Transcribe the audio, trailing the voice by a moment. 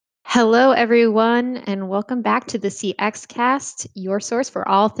Hello, everyone, and welcome back to the CX Cast, your source for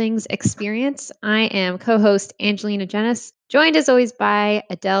all things experience. I am co host Angelina Jenis, joined as always by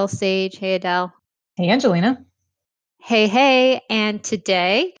Adele Sage. Hey, Adele. Hey, Angelina. Hey, hey. And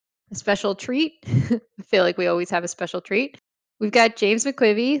today, a special treat. I feel like we always have a special treat. We've got James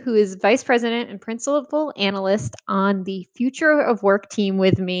McQuivey, who is Vice President and Principal Analyst on the Future of Work team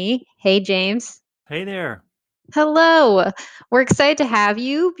with me. Hey, James. Hey there. Hello. We're excited to have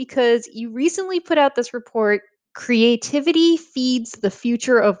you because you recently put out this report, Creativity Feeds the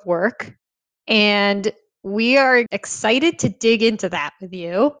Future of Work. And we are excited to dig into that with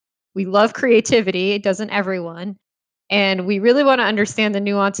you. We love creativity, doesn't everyone? And we really want to understand the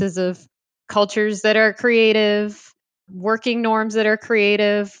nuances of cultures that are creative, working norms that are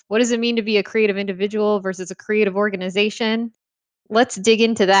creative. What does it mean to be a creative individual versus a creative organization? Let's dig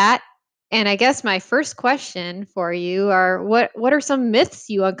into that. And I guess my first question for you are what are some myths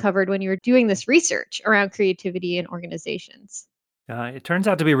you uncovered when you were doing this research around creativity in organizations? It turns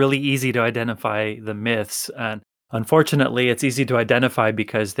out to be really easy to identify the myths. And unfortunately, it's easy to identify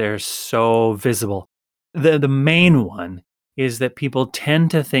because they're so visible. The main one is that people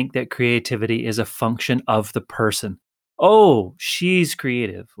tend to think that creativity is a function of the person. Oh, she's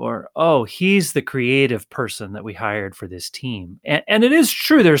creative, or oh, he's the creative person that we hired for this team. And it is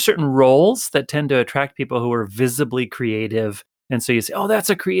true, there are certain roles that tend to attract people who are visibly creative. And so you say, oh,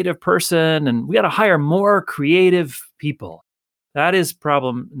 that's a creative person, and we got to hire more creative people. That is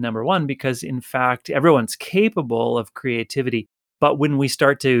problem number one, because in fact, everyone's capable of creativity. But when we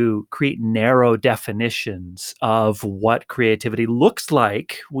start to create narrow definitions of what creativity looks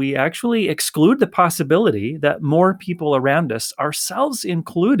like, we actually exclude the possibility that more people around us, ourselves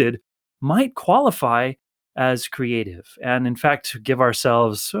included, might qualify as creative. And in fact, give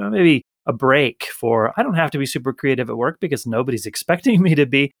ourselves maybe a break for, I don't have to be super creative at work because nobody's expecting me to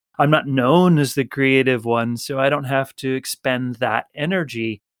be. I'm not known as the creative one, so I don't have to expend that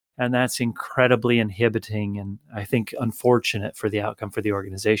energy. And that's incredibly inhibiting and I think unfortunate for the outcome for the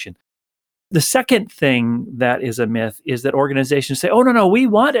organization. The second thing that is a myth is that organizations say, oh, no, we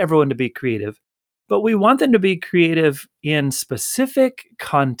want everyone to be creative, but we want them to be creative in specific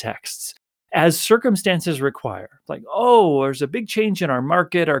contexts as circumstances require. Like, oh, there's a big change in our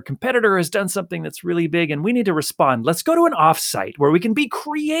market. Our competitor has done something that's really big and we need to respond. Let's go to an offsite where we can be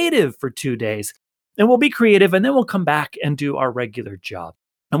creative for 2 days and we'll be creative and then we'll come back and do our regular job.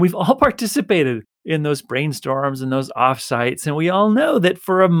 And we've all participated in those brainstorms and those offsites. And we all know that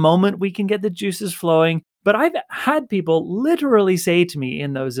for a moment we can get the juices flowing. But I've had people literally say to me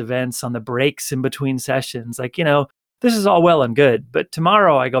in those events on the breaks in between sessions, like, this is all well and good, but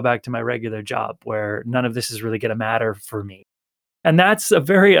tomorrow I go back to my regular job where none of this is really going to matter for me. And that's a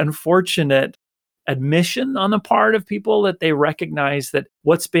very unfortunate admission on the part of people, that they recognize that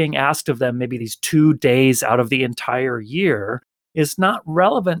what's being asked of them, maybe these 2 days out of the entire year, is not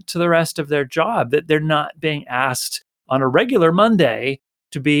relevant to the rest of their job, that they're not being asked on a regular Monday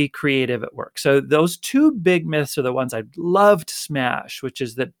to be creative at work. So those two big myths are the ones I'd love to smash, which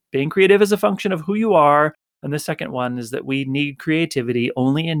is that being creative is a function of who you are. And the second one is that we need creativity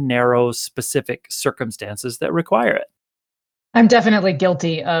only in narrow, specific circumstances that require it. I'm definitely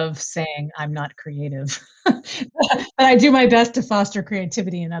guilty of saying I'm not creative, but I do my best to foster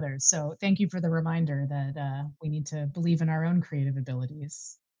creativity in others. So thank you for the reminder that we need to believe in our own creative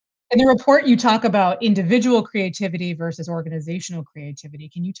abilities. In the report, you talk about individual creativity versus organizational creativity.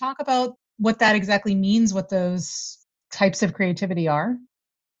 Can you talk about what that exactly means, what those types of creativity are?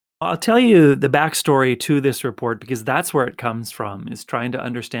 I'll tell you the backstory to this report because that's where it comes from, is trying to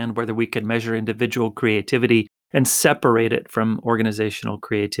understand whether we could measure individual creativity and separate it from organizational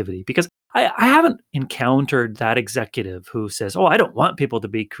creativity. Because I haven't encountered that executive who says, oh, I don't want people to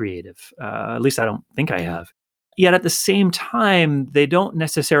be creative. At least I don't think I have. Yet at the same time, they don't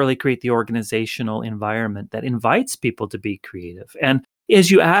necessarily create the organizational environment that invites people to be creative. And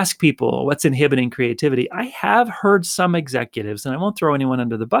as you ask people what's inhibiting creativity, I have heard some executives, and I won't throw anyone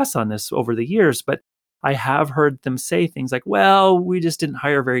under the bus on this over the years, but I have heard them say things like, well, we just didn't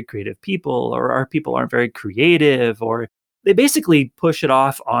hire very creative people, or our people aren't very creative, or they basically push it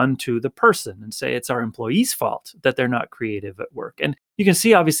off onto the person and say it's our employees' fault that they're not creative at work. And you can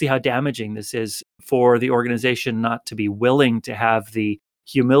see obviously how damaging this is for the organization not to be willing to have the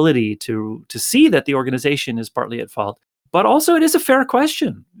humility to see that the organization is partly at fault. But also it is a fair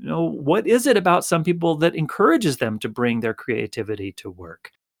question. What is it about some people that encourages them to bring their creativity to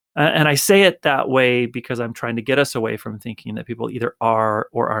work? And I say it that way because I'm trying to get us away from thinking that people either are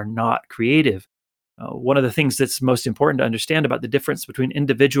or are not creative. One of the things that's most important to understand about the difference between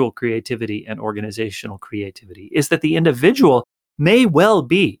individual creativity and organizational creativity is that the individual may well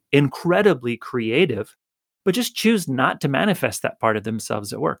be incredibly creative, but just choose not to manifest that part of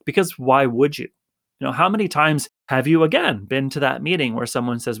themselves at work. Because why would you? How many times have you again been to that meeting where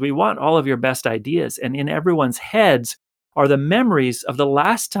someone says, "We want all of your best ideas," and in everyone's heads are the memories of the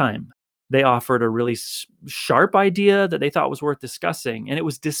last time they offered a really sharp idea that they thought was worth discussing, and it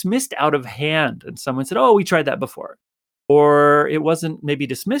was dismissed out of hand, and someone said, "Oh, we tried that before." Or it wasn't maybe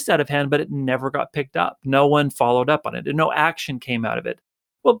dismissed out of hand, but it never got picked up. No one followed up on it, and no action came out of it.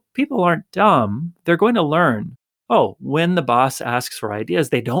 Well, people aren't dumb. They're going to learn, oh, when the boss asks for ideas,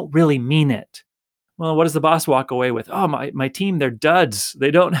 they don't really mean it. Well, what does the boss walk away with? Oh, my team, they're duds.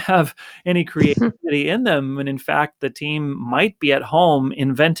 They don't have any creativity in them. And in fact, the team might be at home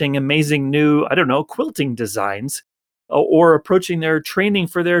inventing amazing new, I don't know, quilting designs, or approaching their training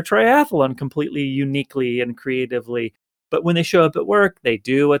for their triathlon completely uniquely and creatively. But when they show up at work, they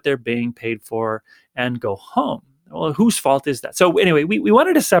do what they're being paid for and go home. Well, whose fault is that? So anyway, we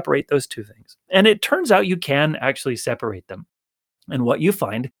wanted to separate those two things. And it turns out you can actually separate them. And what you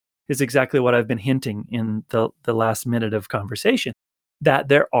find is exactly what I've been hinting in the last minute of conversation, that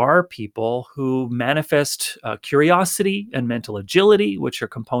there are people who manifest curiosity and mental agility, which are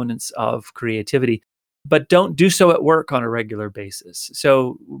components of creativity, but don't do so at work on a regular basis.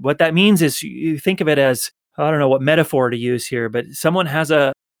 So what that means is you think of it as, I don't know what metaphor to use here, but someone has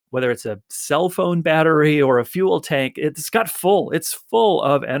whether it's a cell phone battery or a fuel tank, it's full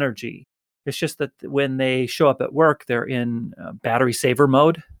of energy. It's just that when they show up at work, they're in battery saver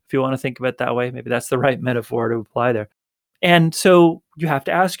mode, if you want to think of it that way. Maybe that's the right metaphor to apply there. And so you have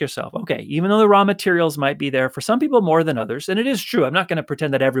to ask yourself, okay, even though the raw materials might be there for some people more than others, and it is true, I'm not going to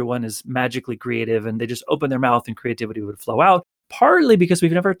pretend that everyone is magically creative and they just open their mouth and creativity would flow out, partly because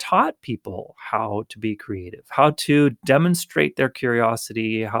we've never taught people how to be creative, how to demonstrate their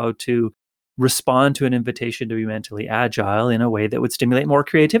curiosity, how to respond to an invitation to be mentally agile in a way that would stimulate more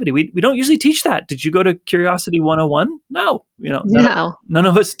creativity. We don't usually teach that. Did you go to Curiosity 101? No, No. none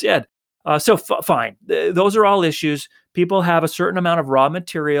of us did. So fine. Those are all issues. People have a certain amount of raw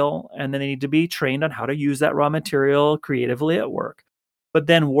material, and then they need to be trained on how to use that raw material creatively at work. But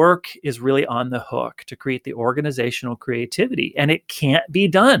then work is really on the hook to create the organizational creativity, and it can't be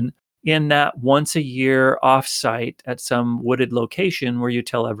done in that once a year offsite at some wooded location where you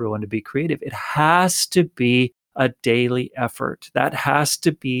tell everyone to be creative. It has to be a daily effort. That has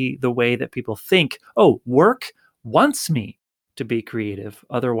to be the way that people think, oh, work wants me to be creative.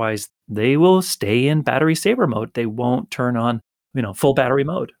 Otherwise, they will stay in battery saver mode. They won't turn on, full battery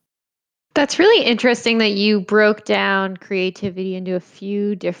mode. That's really interesting that you broke down creativity into a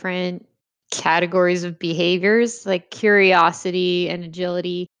few different categories of behaviors, like curiosity and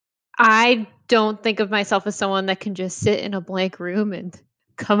agility. I don't think of myself as someone that can just sit in a blank room and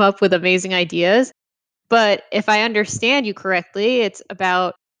come up with amazing ideas. But if I understand you correctly, it's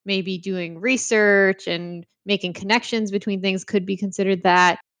about maybe doing research and making connections between things could be considered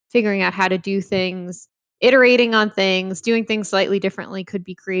that, figuring out how to do things, iterating on things, doing things slightly differently could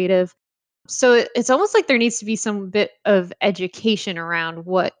be creative. So it's almost like there needs to be some bit of education around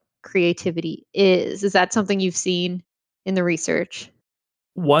what creativity is. Is that something you've seen in the research?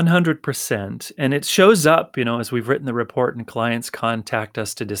 100%. And it shows up, as we've written the report and clients contact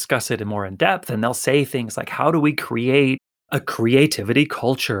us to discuss it in more in depth. And they'll say things like, how do we create a creativity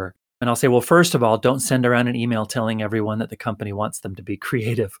culture? And I'll say, well, first of all, don't send around an email telling everyone that the company wants them to be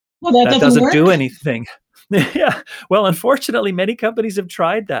creative. Well, that doesn't work. do anything. Yeah. Well, unfortunately, many companies have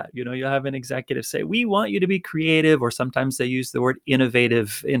tried that. You'll have an executive say, we want you to be creative, or sometimes they use the word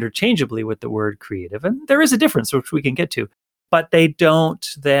innovative interchangeably with the word creative. And there is a difference, which we can get to. But they don't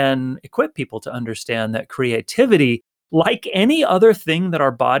then equip people to understand that creativity, like any other thing that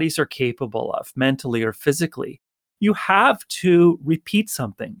our bodies are capable of, mentally or physically, you have to repeat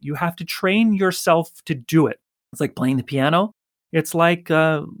something. You have to train yourself to do it. It's like playing the piano. It's like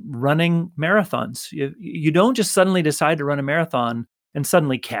running marathons. You don't just suddenly decide to run a marathon and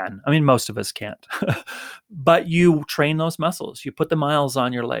suddenly can. I mean, most of us can't. But you train those muscles. You put the miles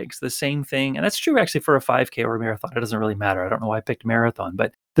on your legs. The same thing, and that's true actually for a 5K or a marathon. It doesn't really matter. I don't know why I picked marathon,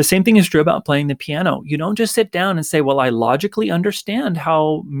 but the same thing is true about playing the piano. You don't just sit down and say, well, I logically understand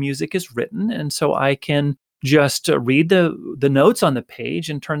how music is written, and so I can just read the notes on the page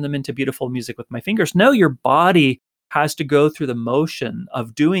and turn them into beautiful music with my fingers. No, your body has to go through the motion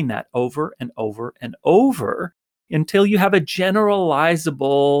of doing that over and over and over until you have a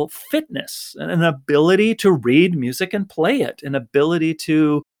generalizable fitness and an ability to read music and play it, an ability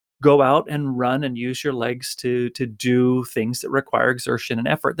to go out and run and use your legs to do things that require exertion and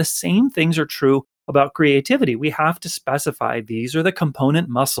effort. The same things are true about creativity. We have to specify these are the component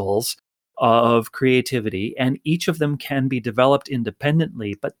muscles of creativity, and each of them can be developed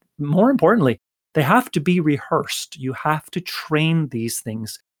independently. But more importantly, they have to be rehearsed. You have to train these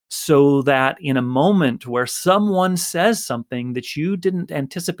things so that in a moment where someone says something that you didn't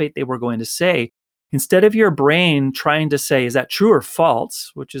anticipate they were going to say, instead of your brain trying to say, is that true or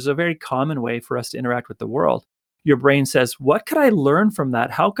false, which is a very common way for us to interact with the world, your brain says, what could I learn from that?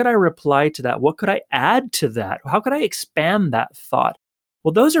 How could I reply to that? What could I add to that? How could I expand that thought?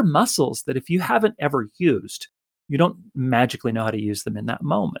 Well, those are muscles that if you haven't ever used, you don't magically know how to use them in that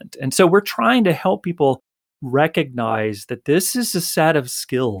moment. And so we're trying to help people recognize that this is a set of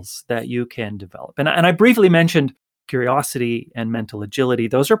skills that you can develop. And I briefly mentioned curiosity and mental agility.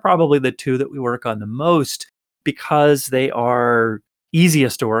 Those are probably the two that we work on the most because they are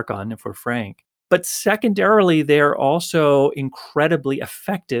easiest to work on, if we're frank. But secondarily, they're also incredibly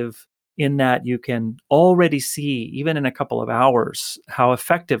effective in that you can already see, even in a couple of hours, how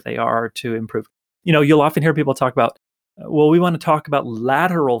effective they are to improve. You'll often hear people talk about, well, we want to talk about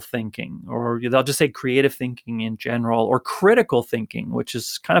lateral thinking, or they'll just say creative thinking in general, or critical thinking, which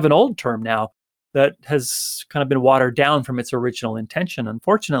is kind of an old term now that has kind of been watered down from its original intention,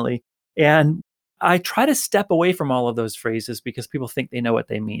 unfortunately. And I try to step away from all of those phrases because people think they know what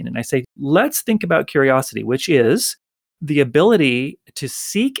they mean. And I say, let's think about curiosity, which is the ability to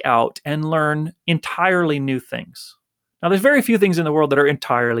seek out and learn entirely new things. Now, there's very few things in the world that are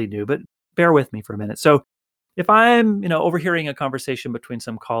entirely new, but bear with me for a minute. So if I'm, overhearing a conversation between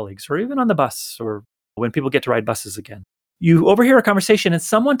some colleagues, or even on the bus, or when people get to ride buses again, you overhear a conversation and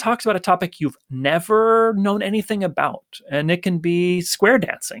someone talks about a topic you've never known anything about. And it can be square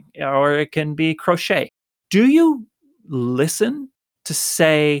dancing, or it can be crochet. Do you listen to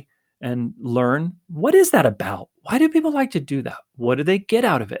say and learn, what is that about? Why do people like to do that? What do they get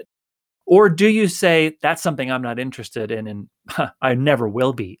out of it? Or do you say, that's something I'm not interested in, and I never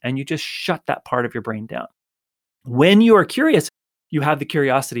will be, and you just shut that part of your brain down? When you are curious, you have the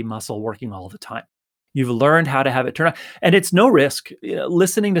curiosity muscle working all the time. You've learned how to have it turn on. And it's no risk.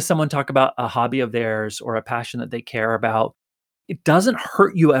 Listening to someone talk about a hobby of theirs or a passion that they care about, it doesn't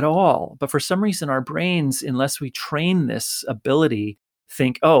hurt you at all. But for some reason, our brains, unless we train this ability,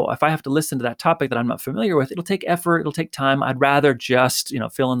 think, oh, if I have to listen to that topic that I'm not familiar with, it'll take effort, it'll take time. I'd rather just,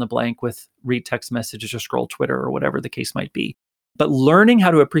 fill in the blank with read text messages or scroll Twitter or whatever the case might be. But learning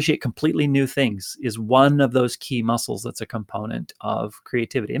how to appreciate completely new things is one of those key muscles that's a component of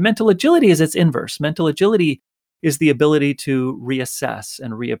creativity. And mental agility is its inverse. Mental agility is the ability to reassess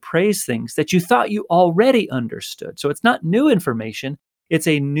and reappraise things that you thought you already understood. So it's not new information, it's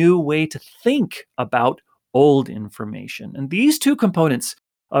a new way to think about old information. And these two components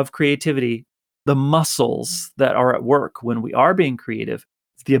of creativity, the muscles that are at work when we are being creative,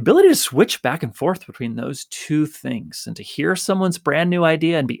 the ability to switch back and forth between those two things, and to hear someone's brand new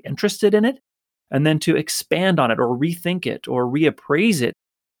idea and be interested in it, and then to expand on it or rethink it or reappraise it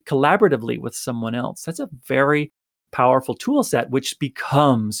collaboratively with someone else. That's a very powerful tool set, which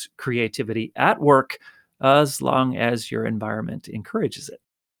becomes creativity at work as long as your environment encourages it.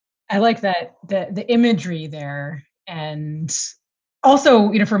 I like that, the imagery there. And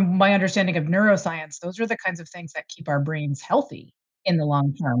also, from my understanding of neuroscience, those are the kinds of things that keep our brains healthy in the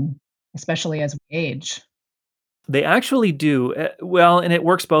long term, especially as we age. They actually do. Well, and it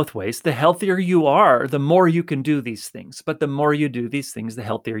works both ways. The healthier you are, the more you can do these things. But the more you do these things, the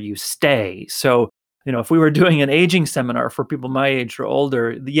healthier you stay. So, if we were doing an aging seminar for people my age or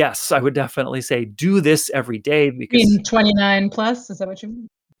older, yes, I would definitely say do this every day because. In 29 plus, is that what you mean?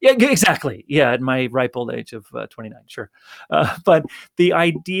 Yeah, exactly. Yeah, at my ripe old age of 29, sure. But the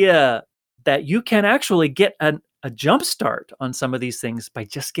idea that you can actually get a jump start on some of these things by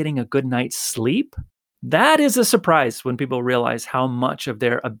just getting a good night's sleep, that is a surprise when people realize how much of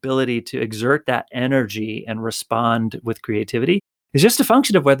their ability to exert that energy and respond with creativity is just a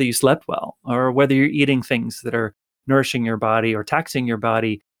function of whether you slept well or whether you're eating things that are nourishing your body or taxing your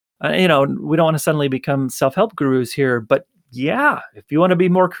body. We don't want to suddenly become self-help gurus here, but yeah, if you want to be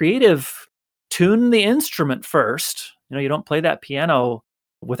more creative, tune the instrument first. You don't play that piano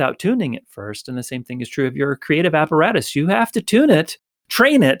without tuning it first. And the same thing is true of your creative apparatus. You have to tune it,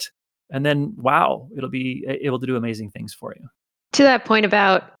 train it, and then, wow, it'll be able to do amazing things for you. To that point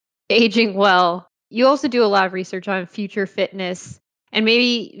about aging well, you also do a lot of research on future fitness. And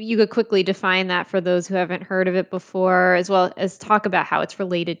maybe you could quickly define that for those who haven't heard of it before, as well as talk about how it's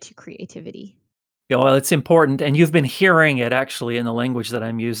related to creativity. Yeah, well, it's important. And you've been hearing it actually in the language that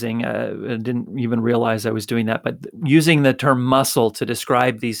I'm using. I didn't even realize I was doing that. But using the term muscle to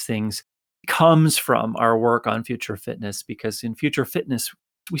describe these things comes from our work on future fitness, because in future fitness,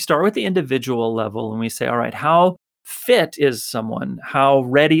 we start with the individual level and we say, all right, how Fit is someone, how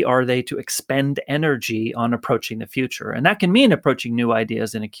ready are they to expend energy on approaching the future? And that can mean approaching new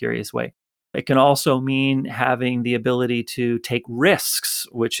ideas in a curious way. It can also mean having the ability to take risks,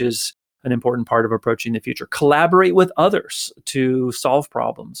 which is an important part of approaching the future. Collaborate with others to solve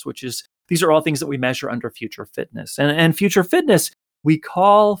problems, these are all things that we measure under future fitness. And future fitness, we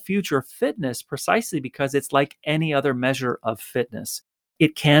call future fitness precisely because it's like any other measure of fitness.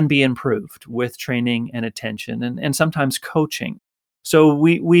 It can be improved with training and attention and sometimes coaching. So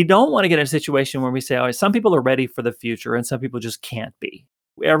we don't want to get in a situation where we say, oh, some people are ready for the future and some people just can't be.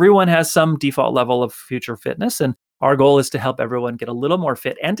 Everyone has some default level of future fitness, and our goal is to help everyone get a little more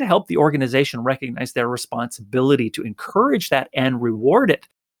fit and to help the organization recognize their responsibility to encourage that and reward it.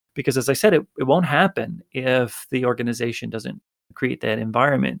 Because as I said, it won't happen if the organization doesn't create that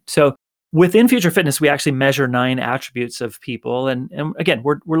environment. So within future fitness, we actually measure 9 attributes of people. And again,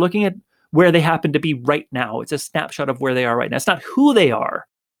 we're looking at where they happen to be right now. It's a snapshot of where they are right now. It's not who they are,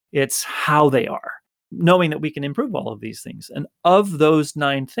 it's how they are, knowing that we can improve all of these things. And of those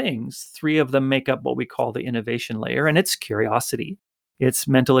 9 things, 3 of them make up what we call the innovation layer, and it's curiosity, it's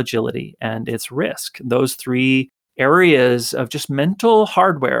mental agility, and it's risk. Those 3 areas of just mental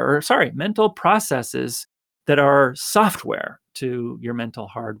processes that are software to your mental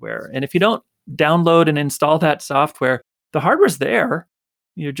hardware. And if you don't download and install that software, the hardware's there.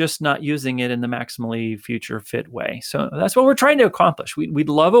 You're just not using it in the maximally future fit way. So that's what we're trying to accomplish. We'd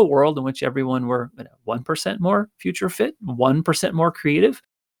love a world in which everyone were 1% more future fit, 1% more creative.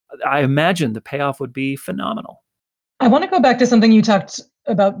 I imagine the payoff would be phenomenal. I want to go back to something you talked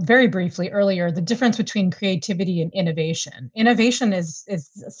about very briefly earlier, the difference between creativity and innovation. Innovation is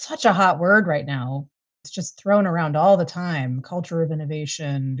such a hot word right now. It's just thrown around all the time. Culture of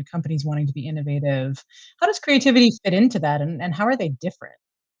innovation, companies wanting to be innovative. How does creativity fit into that, and how are they different?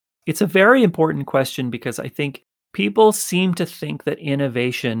 It's a very important question because I think people seem to think that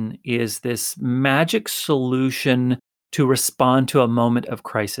innovation is this magic solution to respond to a moment of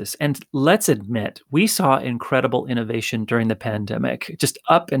crisis. And let's admit, we saw incredible innovation during the pandemic, just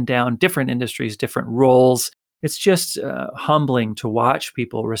up and down, different industries, different roles. It's just humbling to watch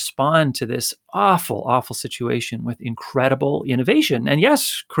people respond to this awful, awful situation with incredible innovation and,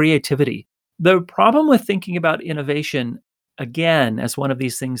 yes, creativity. The problem with thinking about innovation, again, as one of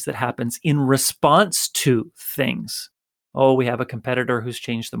these things that happens in response to things. Oh, we have a competitor who's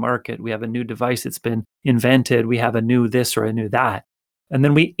changed the market. We have a new device that's been invented. We have a new this or a new that. And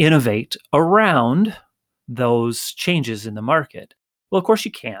then we innovate around those changes in the market. Well, of course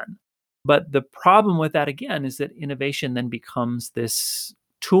you can. But the problem with that, again, is that innovation then becomes this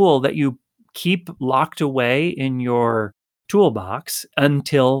tool that you keep locked away in your toolbox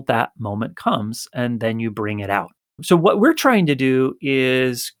until that moment comes, and then you bring it out. So what we're trying to do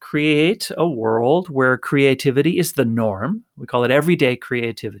is create a world where creativity is the norm. We call it everyday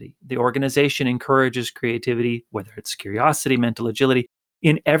creativity. The organization encourages creativity, whether it's curiosity, mental agility,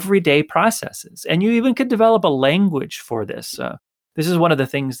 in everyday processes. And you even could develop a language for this. This is one of the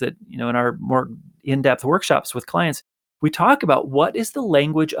things that, in our more in-depth workshops with clients, we talk about what is the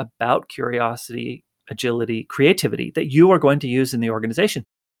language about curiosity, agility, creativity that you are going to use in the organization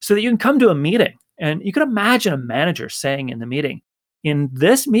so that you can come to a meeting. And you can imagine a manager saying in the meeting, in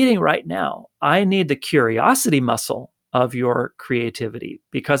this meeting right now, I need the curiosity muscle of your creativity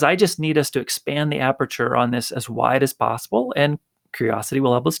because I just need us to expand the aperture on this as wide as possible, and curiosity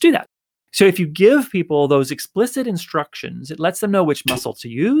will help us do that. So if you give people those explicit instructions, it lets them know which muscle to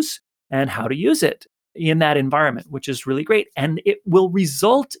use and how to use it in that environment, which is really great. And it will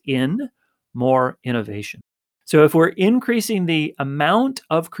result in more innovation. So if we're increasing the amount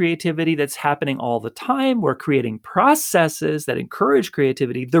of creativity that's happening all the time, we're creating processes that encourage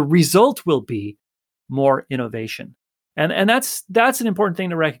creativity, the result will be more innovation. And that's an important thing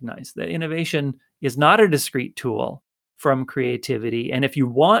to recognize, that innovation is not a discrete tool from creativity. And if you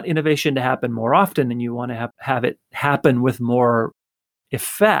want innovation to happen more often and you want to have it happen with more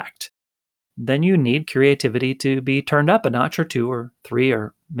effect, then you need creativity to be turned up a notch or 2 or 3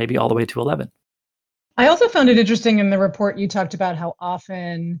 or maybe all the way to 11. I also found it interesting in the report you talked about how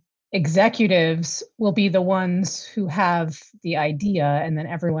often executives will be the ones who have the idea and then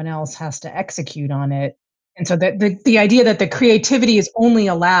everyone else has to execute on it. And so the idea that the creativity is only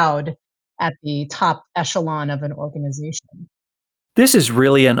allowed at the top echelon of an organization. This is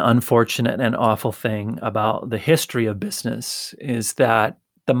really an unfortunate and awful thing about the history of business, is that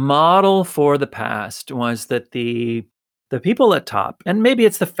the model for the past was that the people at top, and maybe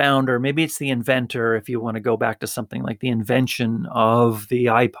it's the founder, maybe it's the inventor, if you want to go back to something like the invention of the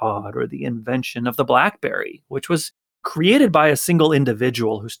iPod or the invention of the BlackBerry, which was created by a single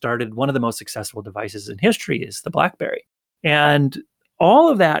individual who started one of the most successful devices in history, is the BlackBerry. And all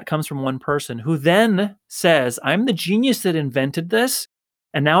of that comes from one person who then says, I'm the genius that invented this,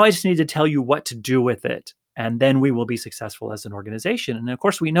 and now I just need to tell you what to do with it. And then we will be successful as an organization. And of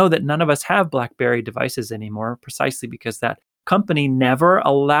course, we know that none of us have BlackBerry devices anymore, precisely because that company never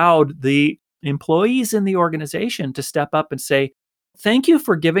allowed the employees in the organization to step up and say, thank you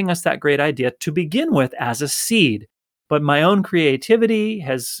for giving us that great idea to begin with as a seed. But my own creativity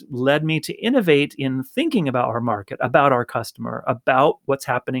has led me to innovate in thinking about our market, about our customer, about what's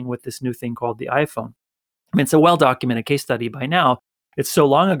happening with this new thing called the iPhone. I mean, it's a well-documented case study by now. It's so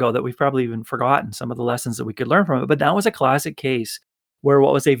long ago that we've probably even forgotten some of the lessons that we could learn from it. But that was a classic case where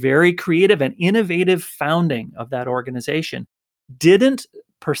what was a very creative and innovative founding of that organization didn't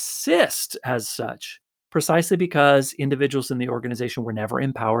persist as such, precisely because individuals in the organization were never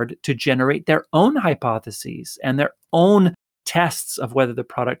empowered to generate their own hypotheses and their own tests of whether the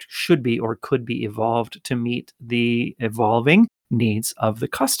product should be or could be evolved to meet the evolving needs of the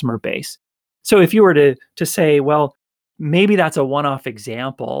customer base. So if you were to say, well, maybe that's a one-off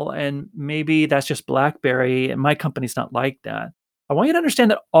example, and maybe that's just BlackBerry, and my company's not like that. I want you to understand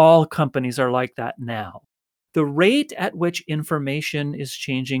that all companies are like that now. The rate at which information is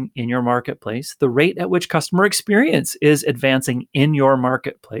changing in your marketplace, the rate at which customer experience is advancing in your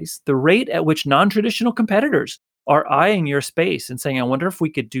marketplace, the rate at which non-traditional competitors are eyeing your space and saying, I wonder if we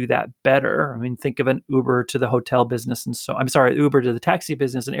could do that better. I mean, think of an Uber to the hotel business Uber to the taxi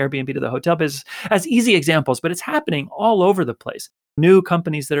business and Airbnb to the hotel business as easy examples, but it's happening all over the place. New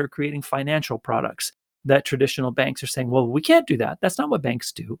companies that are creating financial products that traditional banks are saying, well, we can't do that. That's not what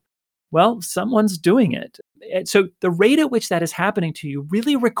banks do. Well, someone's doing it. And so the rate at which that is happening to you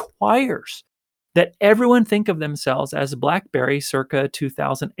really requires that everyone think of themselves as BlackBerry circa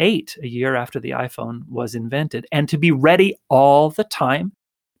 2008, a year after the iPhone was invented, and to be ready all the time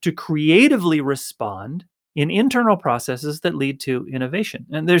to creatively respond in internal processes that lead to innovation.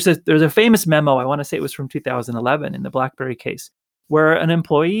 And there's a famous memo, I want to say it was from 2011 in the BlackBerry case, where an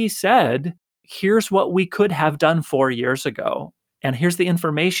employee said, here's what we could have done 4 years ago. And here's the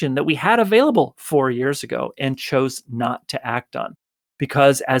information that we had available 4 years ago and chose not to act on.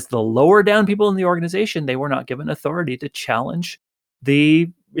 Because as the lower down people in the organization, they were not given authority to challenge the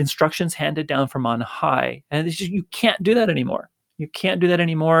instructions handed down from on high. And it's just, you can't do that anymore. You can't do that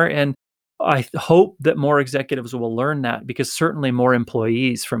anymore. And I hope that more executives will learn that, because certainly more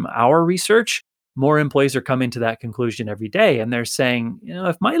employees, from our research, more employees are coming to that conclusion every day. And they're saying,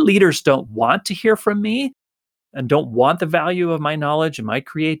 if my leaders don't want to hear from me and don't want the value of my knowledge and my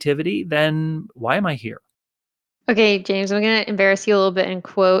creativity, then why am I here? Okay, James, I'm going to embarrass you a little bit and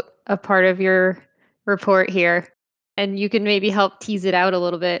quote a part of your report here, and you can maybe help tease it out a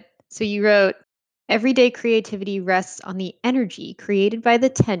little bit. So you wrote, everyday creativity rests on the energy created by the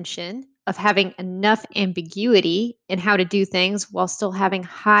tension of having enough ambiguity in how to do things while still having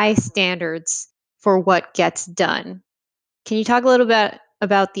high standards for what gets done. Can you talk a little bit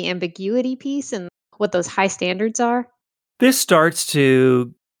about the ambiguity piece and what those high standards are? This starts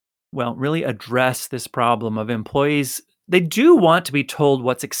to really address this problem of employees. They do want to be told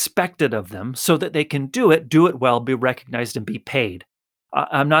what's expected of them so that they can do it well, be recognized, and be paid.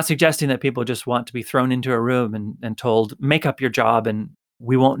 I'm not suggesting that people just want to be thrown into a room and told, make up your job, and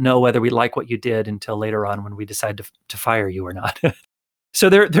we won't know whether we like what you did until later on when we decide to fire you or not. So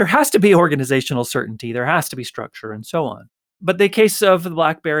there has to be organizational certainty, there has to be structure, and so on. But the case of the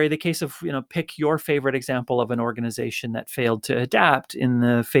BlackBerry, the case of, pick your favorite example of an organization that failed to adapt in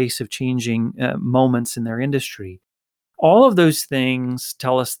the face of changing moments in their industry. All of those things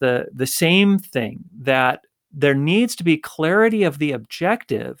tell us the same thing, that there needs to be clarity of the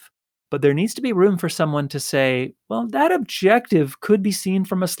objective, but there needs to be room for someone to say, well, that objective could be seen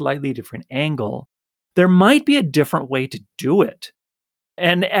from a slightly different angle. There might be a different way to do it.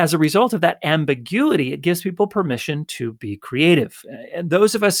 And as a result of that ambiguity, it gives people permission to be creative. And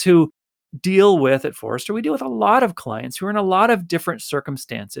those of us who deal with at Forrester, we deal with a lot of clients who are in a lot of different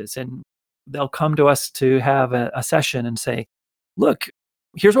circumstances. And they'll come to us to have a session and say, look,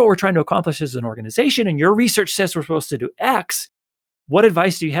 here's what we're trying to accomplish as an organization. And your research says we're supposed to do X. What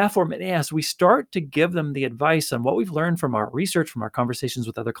advice do you have for them? And as we start to give them the advice on what we've learned from our research, from our conversations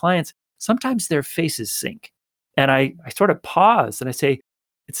with other clients, sometimes their faces sink. And I sort of pause and I say,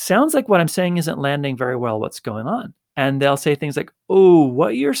 it sounds like what I'm saying isn't landing very well. What's going on? And they'll say things like, oh,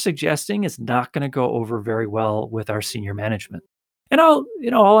 what you're suggesting is not going to go over very well with our senior management. And I'll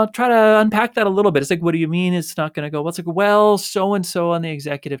try to unpack that a little bit. It's like, what do you mean it's not going to go? Well, it's like, well, so-and-so on the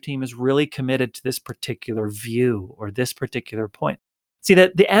executive team is really committed to this particular view or this particular point. See,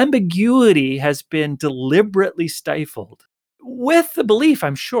 that the ambiguity has been deliberately stifled with the belief,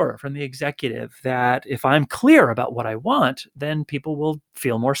 I'm sure, from the executive that if I'm clear about what I want, then people will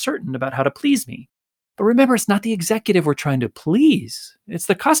feel more certain about how to please me. But remember, it's not the executive we're trying to please. It's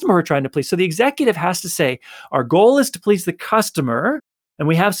the customer we're trying to please. So the executive has to say, our goal is to please the customer, and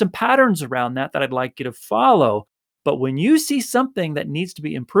we have some patterns around that I'd like you to follow. But when you see something that needs to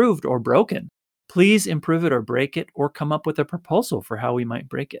be improved or broken, please improve it or break it or come up with a proposal for how we might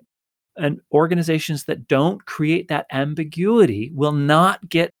break it. And organizations that don't create that ambiguity will not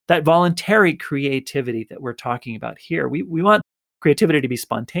get that voluntary creativity that we're talking about here. We want creativity to be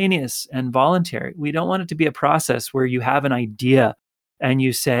spontaneous and voluntary. We don't want it to be a process where you have an idea and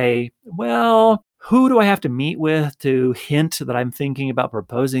you say, well, who do I have to meet with to hint that I'm thinking about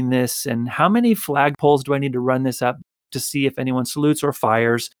proposing this? And how many flagpoles do I need to run this up to see if anyone salutes or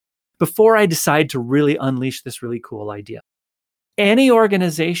fires before I decide to really unleash this really cool idea? Any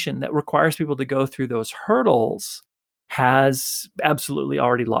organization that requires people to go through those hurdles has absolutely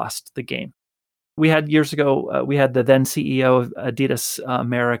already lost the game. We had years ago, we had the then CEO of Adidas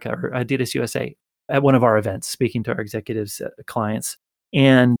America or Adidas USA at one of our events, speaking to our executives, clients.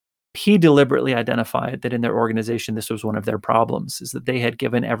 And he deliberately identified that in their organization, this was one of their problems, is that they had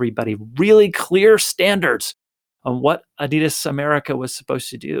given everybody really clear standards on what Adidas America was supposed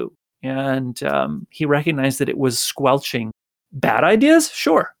to do. And he recognized that it was squelching bad ideas,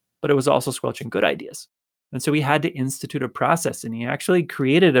 sure, but it was also squelching good ideas. And so he had to institute a process, and he actually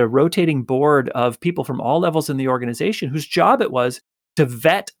created a rotating board of people from all levels in the organization whose job it was to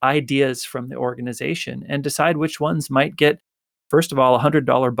vet ideas from the organization and decide which ones might get, first of all, a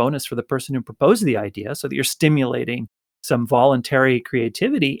 $100 bonus for the person who proposed the idea so that you're stimulating some voluntary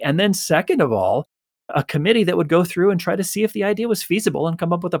creativity. And then second of all, a committee that would go through and try to see if the idea was feasible and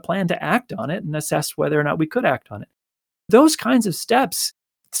come up with a plan to act on it and assess whether or not we could act on it. Those kinds of steps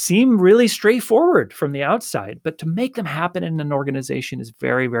seem really straightforward from the outside, but to make them happen in an organization is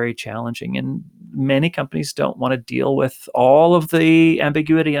very, very challenging. And many companies don't want to deal with all of the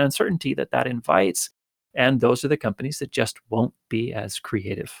ambiguity and uncertainty that invites. And those are the companies that just won't be as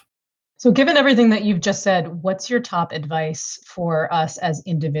creative. So given everything that you've just said, what's your top advice for us as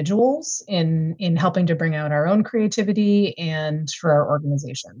individuals in helping to bring out our own creativity and for our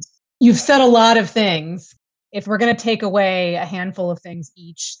organizations? You've said a lot of things. If we're going to take away a handful of things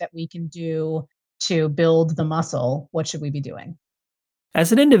each that we can do to build the muscle, what should we be doing?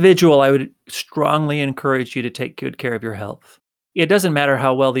 As an individual, I would strongly encourage you to take good care of your health. It doesn't matter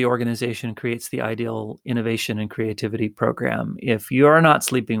how well the organization creates the ideal innovation and creativity program. If you are not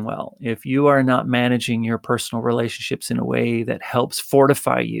sleeping well, if you are not managing your personal relationships in a way that helps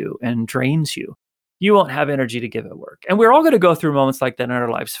fortify you and drains you, you won't have energy to give at work. And we're all going to go through moments like that in our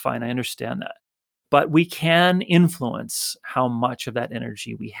lives. Fine, I understand that. But we can influence how much of that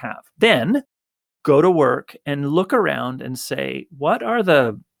energy we have. Then go to work and look around and say, what are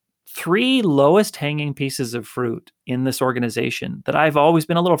the 3 lowest hanging pieces of fruit in this organization that I've always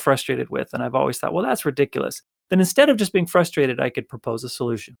been a little frustrated with? And I've always thought, well, that's ridiculous. Then instead of just being frustrated, I could propose a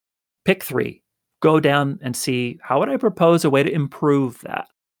solution. Pick 3, go down and see, how would I propose a way to improve that?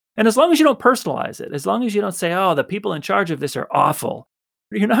 And as long as you don't personalize it, as long as you don't say, oh, the people in charge of this are awful,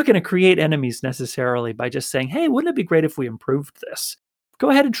 you're not going to create enemies necessarily by just saying, hey, wouldn't it be great if we improved this? Go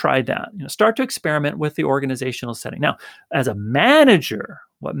ahead and try that. Start to experiment with the organizational setting. Now, as a manager,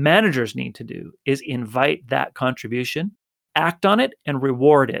 what managers need to do is invite that contribution, act on it, and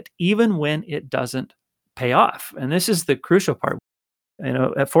reward it, even when it doesn't pay off. And this is the crucial part.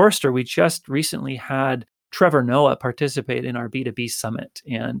 At Forrester, we just recently had Trevor Noah participate in our B2B summit,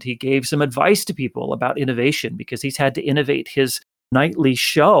 and he gave some advice to people about innovation because he's had to innovate his nightly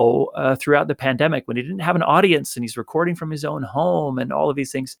show throughout the pandemic when he didn't have an audience and he's recording from his own home and all of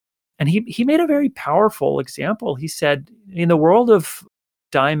these things. And he made a very powerful example. He said, in the world of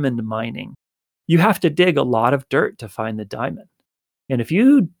diamond mining, you have to dig a lot of dirt to find the diamond. And if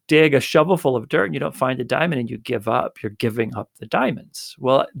you dig a shovelful of dirt and you don't find the diamond and you give up, you're giving up the diamonds.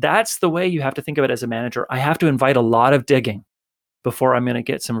 Well, that's the way you have to think of it as a manager. I have to invite a lot of digging before I'm going to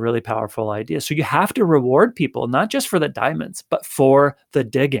get some really powerful ideas. So you have to reward people, not just for the diamonds, but for the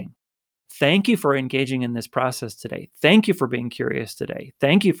digging. Thank you for engaging in this process today. Thank you for being curious today.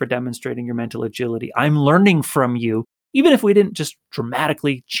 Thank you for demonstrating your mental agility. I'm learning from you, even if we didn't just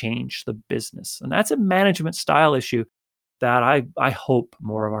dramatically change the business. And that's a management style issue that I hope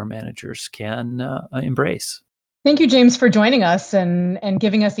more of our managers can embrace. Thank you, James, for joining us and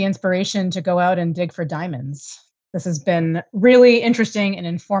giving us the inspiration to go out and dig for diamonds. This has been really interesting and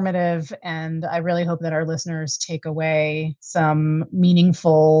informative, and I really hope that our listeners take away some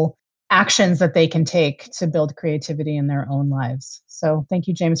meaningful actions that they can take to build creativity in their own lives. So thank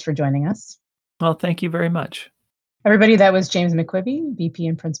you, James, for joining us. Well, thank you very much. Everybody, that was James McQuivey, VP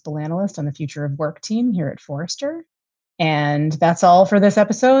and Principal Analyst on the Future of Work team here at Forrester. And that's all for this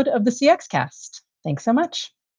episode of the CX Cast. Thanks so much.